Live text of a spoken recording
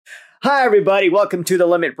Hi, everybody. Welcome to The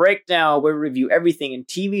Limit Breakdown, where we review everything in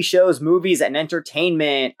TV shows, movies, and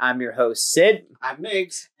entertainment. I'm your host, Sid. I'm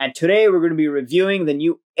Migs. And today we're going to be reviewing the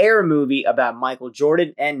new Air movie about Michael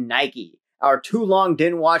Jordan and Nike. Our too long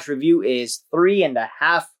didn't watch review is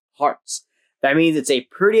 3.5 hearts. That means it's a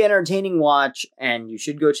pretty entertaining watch, and you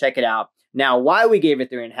should go check it out. Now, why we gave it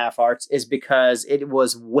 3.5 hearts is because it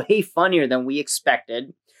was way funnier than we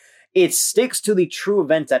expected. It sticks to the true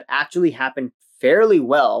events that actually happened fairly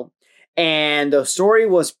well, and the story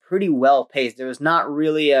was pretty well paced. There was not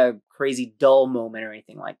really a crazy dull moment or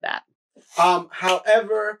anything like that.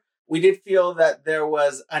 However, we did feel that there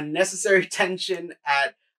was unnecessary tension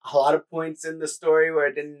at a lot of points in the story where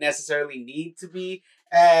it didn't necessarily need to be,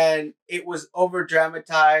 and it was over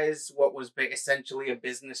dramatized what was essentially a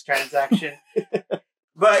business transaction.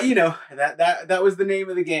 But you know, that was the name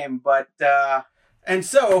of the game. But and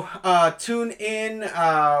so tune in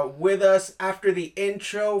with us after the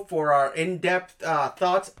intro for our in-depth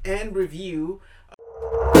thoughts and review.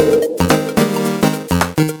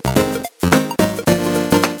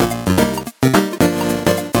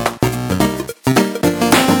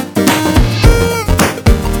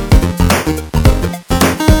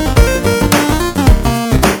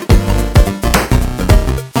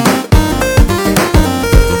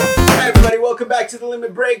 Welcome back to The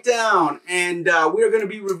Limit Breakdown, and we're going to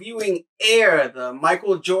be reviewing Air, the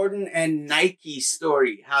Michael Jordan and Nike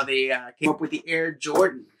story, how they came up with the Air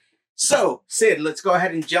Jordan. So, Sid, let's go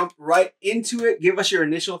ahead and jump right into it. Give us your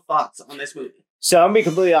initial thoughts on this movie. So, I'm going to be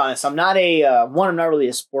completely honest. I'm not really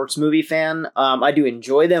a sports movie fan. I do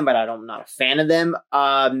enjoy them, but I'm not a fan of them.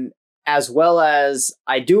 As well as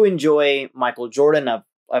I do enjoy Michael Jordan.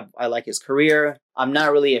 I like his career. I'm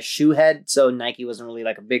not really a shoe head, so Nike wasn't really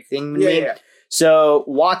like a big thing to me. Yeah. So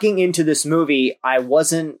walking into this movie, I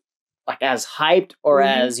wasn't like as hyped or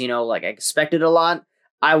as, like I expected a lot.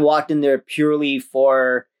 I walked in there purely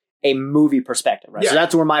for a movie perspective, right? Yeah. So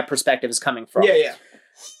that's where my perspective is coming from. Yeah.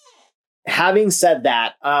 Having said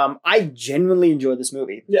that, I genuinely enjoyed this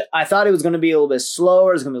movie. Yeah. I thought it was going to be a little bit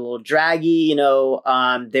slower. It was going to be a little draggy.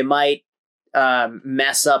 They might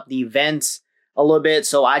mess up the events a little bit.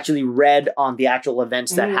 So I actually read on the actual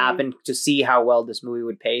events that happened to see how well this movie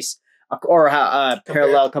would pace or how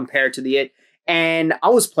parallel compared to it. And I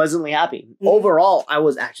was pleasantly happy. Overall, I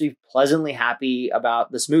was actually pleasantly happy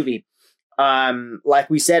about this movie. Like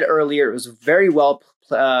we said earlier, it was very well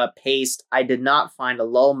paced. I did not find a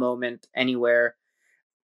lull moment anywhere.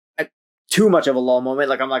 Too much of a lull moment.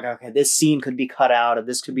 Like I'm like, okay, this scene could be cut out, or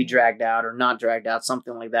this could be dragged out, or not dragged out,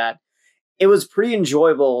 something like that. It was pretty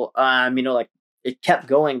enjoyable. It kept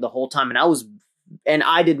going the whole time,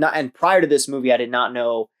 and prior to this movie, I did not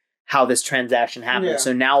know how this transaction happened. Yeah.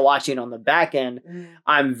 So now watching it on the back end,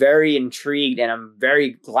 I'm very intrigued, and I'm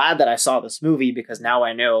very glad that I saw this movie because now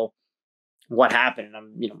I know what happened, and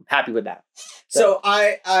I'm happy with that. So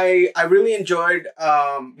I really enjoyed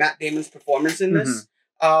Matt Damon's performance in this.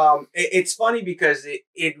 It's funny because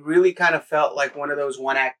it really kind of felt like one of those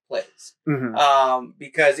one-act plays.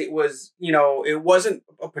 Because it was, it wasn't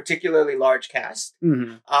a particularly large cast.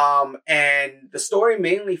 And the story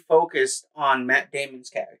mainly focused on Matt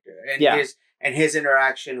Damon's character and his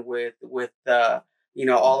interaction with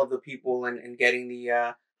all of the people and getting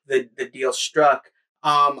the deal struck.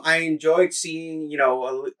 I enjoyed seeing,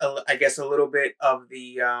 I guess a little bit of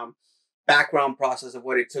the background process of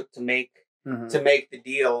what it took to make the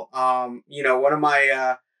deal. One of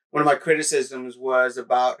my criticisms was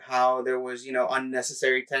about how there was,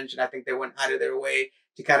 unnecessary tension. I think they went out of their way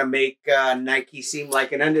to kind of make Nike seem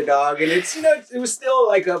like an underdog, and it's, it was still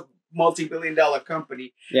like a multi-billion-dollar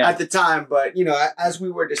company at the time. But, as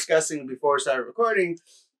we were discussing before we started recording,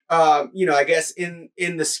 I guess in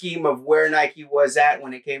the scheme of where Nike was at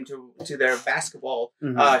when it came to their basketball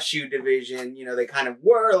shoe division, they kind of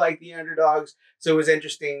were like the underdogs. So it was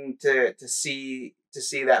interesting to see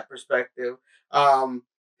that perspective.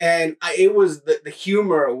 It was the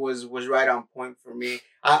humor was right on point for me.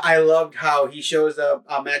 I loved how he shows up.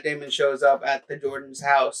 Matt Damon shows up at the Jordan's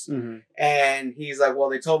house, and he's like, "Well,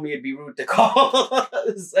 they told me it'd be rude to call,"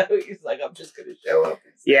 so he's like, "I'm just gonna show up."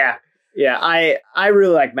 Yeah, I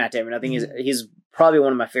really like Matt Damon. I think he's probably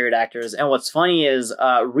one of my favorite actors. And what's funny is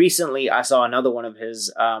recently I saw another one of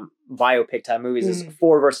his biopic type movies, is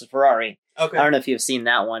Ford versus Ferrari. Okay. I don't know if you've seen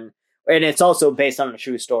that one. And it's also based on a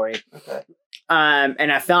true story. Okay.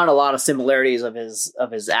 And I found a lot of similarities of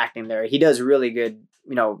his acting there. He does really good,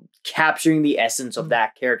 capturing the essence of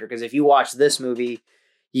that character. Because if you watch this movie,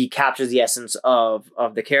 he captures the essence of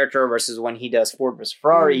the character versus when he does Ford vs.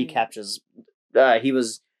 Ferrari, he captures, he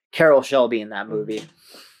was Carroll Shelby in that movie,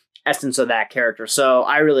 essence of that character. So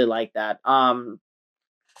I really like that.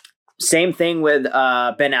 Same thing with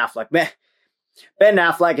Ben Affleck. Ben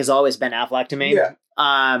Affleck is always Ben Affleck to me. Yeah.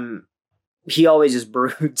 He always just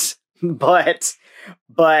broods, but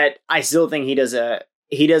I still think he does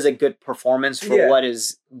a good performance for what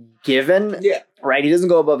is given. Yeah. Right. He doesn't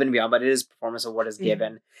go above and beyond, but it is performance of what is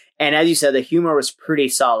given. And as you said, the humor was pretty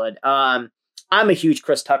solid. I'm a huge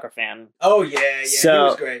Chris Tucker fan. Oh yeah. So, he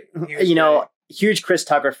was great. Huge Chris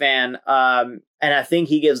Tucker fan. And I think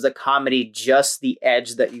he gives the comedy just the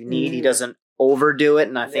edge that you need. He doesn't overdo it,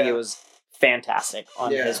 and I think it was fantastic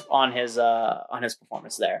on his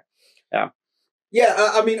performance there. Yeah. Yeah,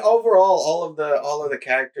 I mean, overall, all of the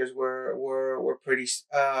characters were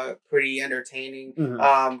pretty entertaining.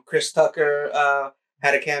 Mm-hmm. Chris Tucker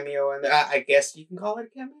had a cameo, and I guess you can call it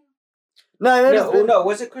a cameo. No.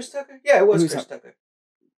 Was it Chris Tucker? Yeah, it was Chris Tucker.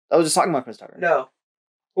 I was just talking about Chris Tucker. No,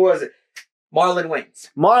 who was it? Marlon Wayans.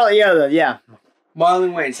 Yeah.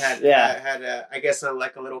 Marlon Wayans had I guess a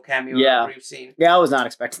little cameo. Yeah, brief scene. Yeah, I was not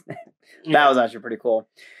expecting that. That was actually pretty cool.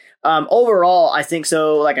 Overall, I think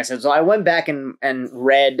so. Like I said, so I went back and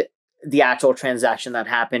read the actual transaction that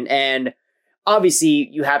happened, and obviously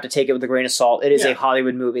you have to take it with a grain of salt. It is a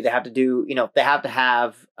Hollywood movie. They have to do, they have to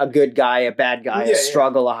have a good guy, a bad guy, a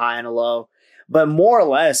struggle, a high and a low. But more or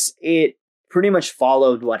less, it pretty much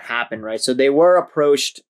followed what happened, right? So they were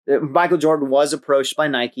approached. Michael Jordan was approached by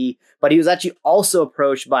Nike, but he was actually also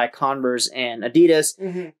approached by Converse and Adidas.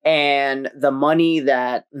 Mm-hmm. And the money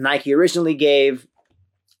that Nike originally gave,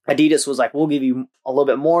 Adidas was like, we'll give you a little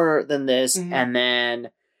bit more than this. Mm-hmm. And then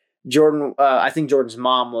Jordan, I think Jordan's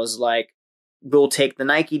mom was like, we'll take the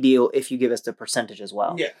Nike deal if you give us the percentage as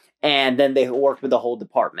well. Yeah. And then they worked with the whole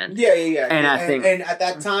department. Yeah. And I think... And at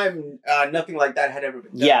that time, nothing like that had ever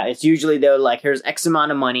been done. Yeah, it's usually they're like, here's X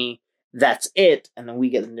amount of money. That's it. And then we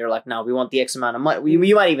get them. They're like, no, we want the X amount of money.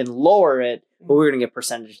 We might even lower it, but we're going to get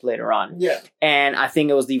percentage later on. Yeah. And I think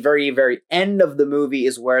it was the very, very end of the movie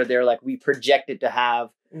is where they're like, we projected to have,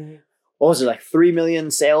 what was it, like 3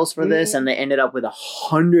 million sales for this? And they ended up with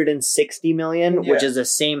 160 million, which is the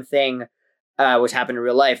same thing, which happened in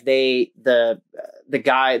real life. The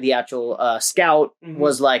guy, the actual scout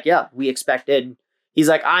was like, yeah, we expected... He's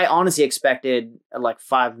like, I honestly expected like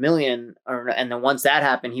 5 million, and then once that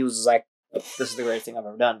happened, he was like, oh, "This is the greatest thing I've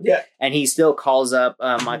ever done." Yeah, and he still calls up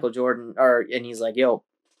Michael Jordan, and he's like, "Yo,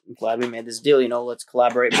 I'm glad we made this deal. Let's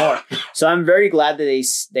collaborate more." So I'm very glad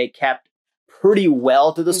that they kept pretty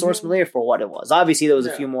well to the source material for what it was. Obviously, there was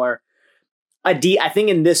a few more. I think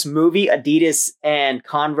in this movie, Adidas and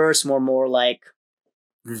Converse were more like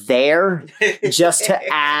there just to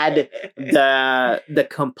add the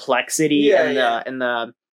complexity and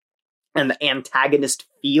the antagonist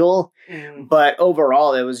feel. But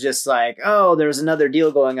overall it was just like, oh, there's another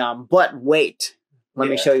deal going on, but wait,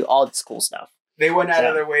 let me show you all this cool stuff. They went out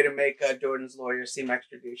of their way to make Jordan's lawyer seem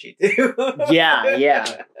extra douchey too.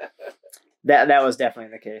 yeah That was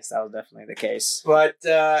definitely the case. But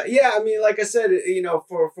I mean, like I said,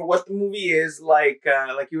 for what the movie is, like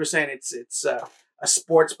you were saying, it's a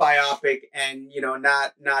sports biopic, and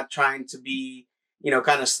not trying to be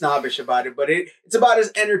kind of snobbish about it, but it's about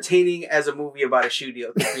as entertaining as a movie about a shoe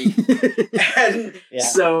deal can be. And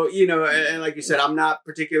so and like you said, I'm not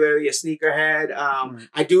particularly a sneakerhead.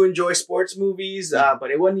 I do enjoy sports movies,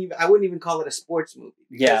 but I wouldn't even call it a sports movie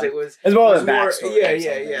because it was more of a backstory.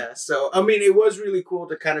 Yeah. So I mean, it was really cool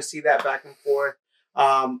to kind of see that back and forth.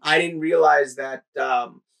 I didn't realize that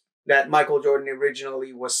Michael Jordan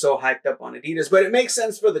originally was so hyped up on Adidas, but it makes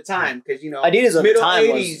sense for the time because Adidas at the time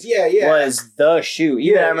 80s, was the shoe.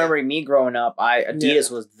 Even I remember me growing up,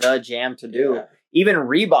 Adidas was the jam to do. Yeah. Even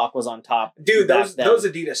Reebok was on top. Dude, those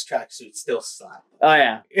Adidas tracksuits still slap. Oh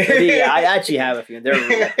yeah, I actually have a few. They're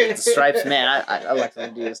the stripes, man. I like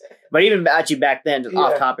them Adidas. But even actually back then, just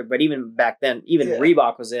off topic. But even back then,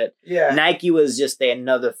 Reebok was it. Yeah, Nike was just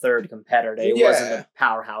another third competitor. It wasn't the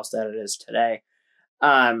powerhouse that it is today.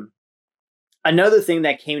 Another thing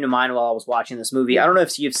that came to mind while I was watching this movie, I don't know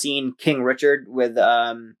if you've seen King Richard with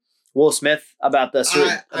Will Smith about the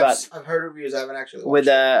I've heard reviews. I haven't actually watched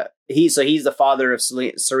it. He's the father of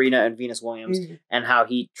Serena and Venus Williams and how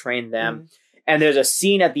he trained them. And there's a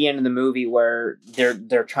scene at the end of the movie where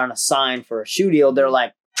they're trying to sign for a shoe deal. They're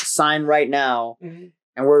like, sign right now, and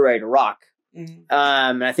we're ready to rock. And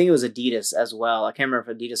I think it was Adidas as well. I can't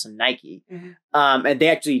remember if Adidas and Nike. And they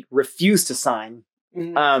actually refused to sign.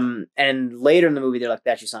 And later in the movie, they're like,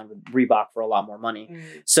 they actually signed with Reebok for a lot more money.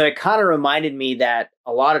 So it kind of reminded me that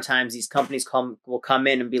a lot of times these companies will come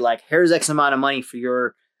in and be like, here's X amount of money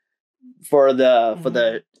for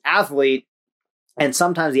the athlete. And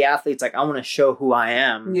sometimes the athlete's like, I want to show who I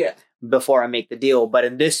am before I make the deal. But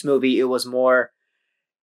in this movie, it was more,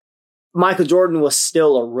 Michael Jordan was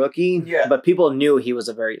still a rookie, Yeah. but people knew he was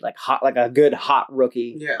a very a good hot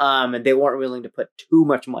rookie. Yeah. And they weren't willing to put too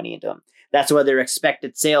much money into him. That's why their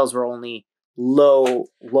expected sales were only low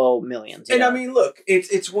millions. And I mean, look,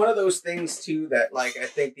 it's one of those things too that like I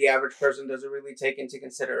think the average person doesn't really take into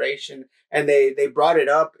consideration, and they brought it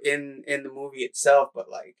up in the movie itself. But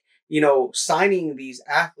like, you know, signing these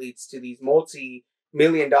athletes to these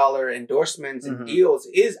multi-million-dollar endorsements and deals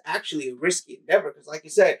is actually a risky endeavor because, like you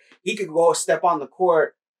said, he could go step on the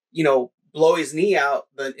court, you know, blow his knee out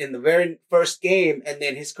in the very first game, and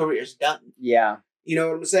then his career is done. Yeah. You know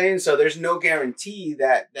what I'm saying? So there's no guarantee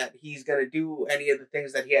that he's gonna do any of the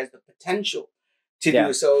things that he has the potential to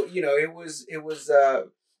do. So you know, it was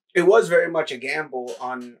very much a gamble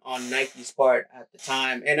on Nike's part at the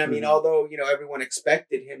time. And I mean, although you know everyone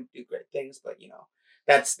expected him to do great things, but you know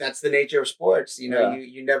that's the nature of sports. You know,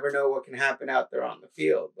 you never know what can happen out there on the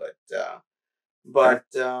field. But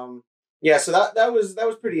yeah, so that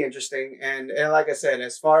was pretty interesting. And like I said,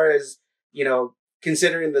 as far as you know.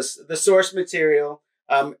 Considering the source material,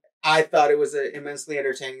 I thought it was immensely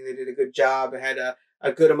entertaining. They did a good job. It had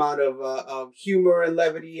a good amount of humor and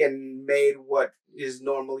levity, and made what is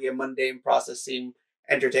normally a mundane process seem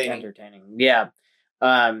entertaining. Yeah.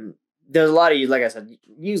 There's a lot of, like I said,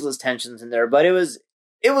 useless tensions in there, but it was.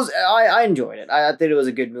 I enjoyed it. I think it was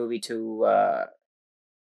a good movie to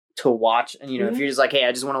watch, and you know, if you're just like, hey,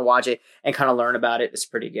 I just want to watch it and kind of learn about it, it's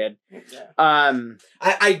pretty good. Yeah.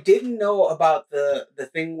 I didn't know about the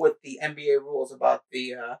thing with the NBA rules about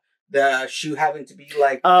the shoe having to be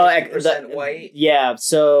like 50% white. Yeah,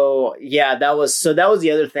 so that was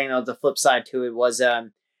the other thing. That was the flip side to it was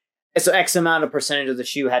so X amount of percentage of the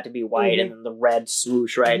shoe had to be white, and then the red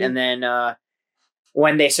swoosh, right, and then.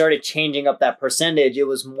 When they started changing up that percentage, it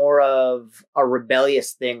was more of a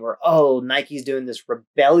rebellious thing where, Nike's doing this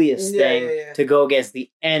rebellious thing to go against the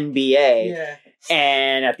NBA. Yeah.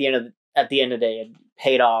 And at the end of the day, it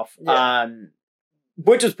paid off. Yeah.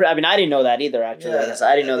 Which was, I didn't know that either, actually. Yeah,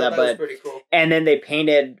 I didn't know that, but was pretty cool. And then they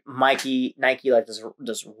painted Nike like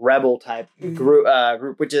this rebel type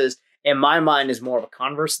group, which is, in my mind, is more of a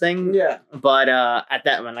Converse thing. Yeah. But at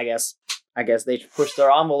that one, I guess they pushed their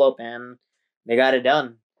envelope and they got it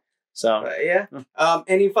done. So yeah.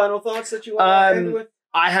 Any final thoughts that you want to end with?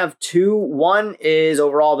 I have two. One is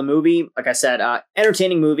overall the movie. Like I said,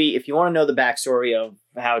 entertaining movie. If you want to know the backstory of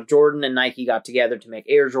how Jordan and Nike got together to make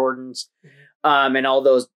Air Jordans, and all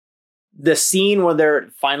those, the scene where they're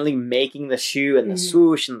finally making the shoe and the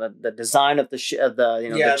swoosh and the design of the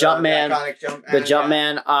the jump man.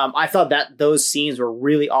 I thought that those scenes were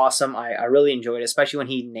really awesome. I really enjoyed it, especially when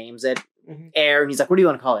he names it Air, and he's like, "What do you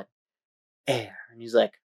want to call it?" Air, and he's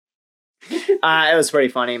like, it was pretty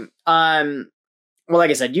funny. Well, like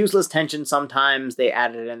I said, useless tension. Sometimes they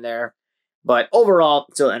added it in there, but overall,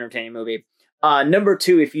 still an entertaining movie. Number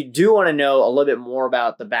two, if you do want to know a little bit more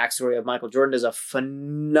about the backstory of Michael Jordan, there's a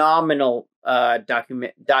phenomenal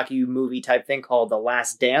docu movie type thing called The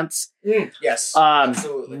Last Dance. Yes,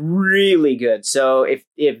 absolutely, really good. So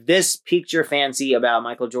if this piqued your fancy about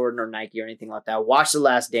Michael Jordan or Nike or anything like that, watch The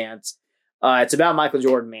Last Dance. It's about Michael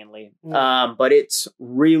Jordan mainly, but it's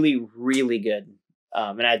really, really good.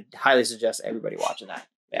 And I highly suggest everybody watching that.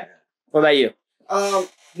 Yeah. What about you?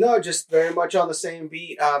 No, just very much on the same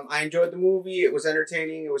beat. I enjoyed the movie. It was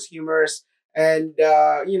entertaining. It was humorous. And,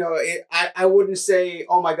 you know, I wouldn't say,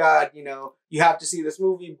 oh my God, you know, you have to see this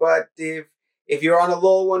movie. But if you're on a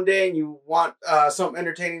lull one day and you want something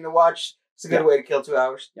entertaining to watch, it's a good way to kill 2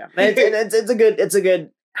 hours. Yeah. It's a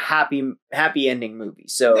good happy ending movie.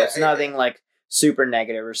 So it's nothing like super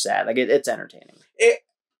negative or sad. Like it's entertaining.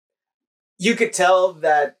 You could tell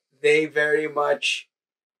that they very much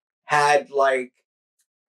had like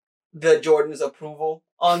the Jordan's approval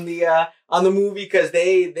on the movie, because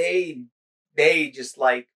they just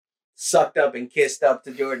like sucked up and kissed up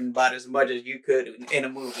to Jordan about as much as you could in a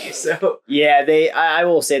movie. So yeah, I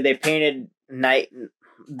will say they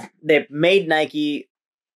made Nike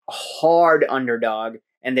a hard underdog,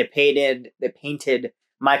 and they painted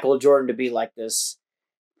Michael Jordan to be like this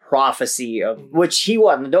prophecy of which he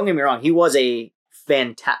was. Don't get me wrong, he was a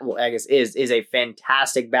is a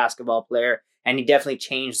fantastic basketball player, and he definitely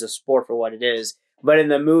changed the sport for what it is. But in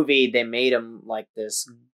the movie, they made him like this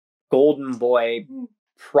golden boy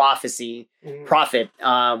prophet,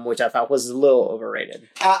 which I thought was a little overrated.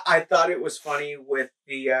 I thought it was funny with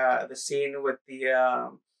the scene with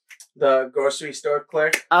the grocery store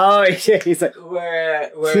clerk. Oh, yeah, he's like, where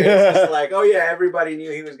it's just like, oh yeah, everybody knew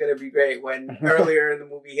he was gonna be great. When earlier in the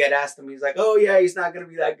movie he had asked him, he's like, oh yeah, he's not gonna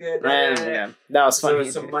be that good. yeah, that was funny.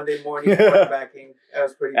 So some Monday morning quarterbacking. That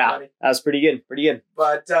was pretty funny. That was pretty good. Pretty good.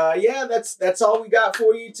 But yeah, that's all we got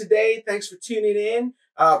for you today. Thanks for tuning in.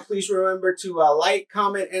 Please remember to like,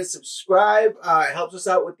 comment, and subscribe. It helps us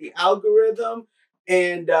out with the algorithm.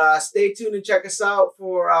 And stay tuned and check us out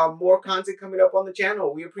for more content coming up on the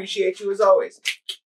channel. We appreciate you as always.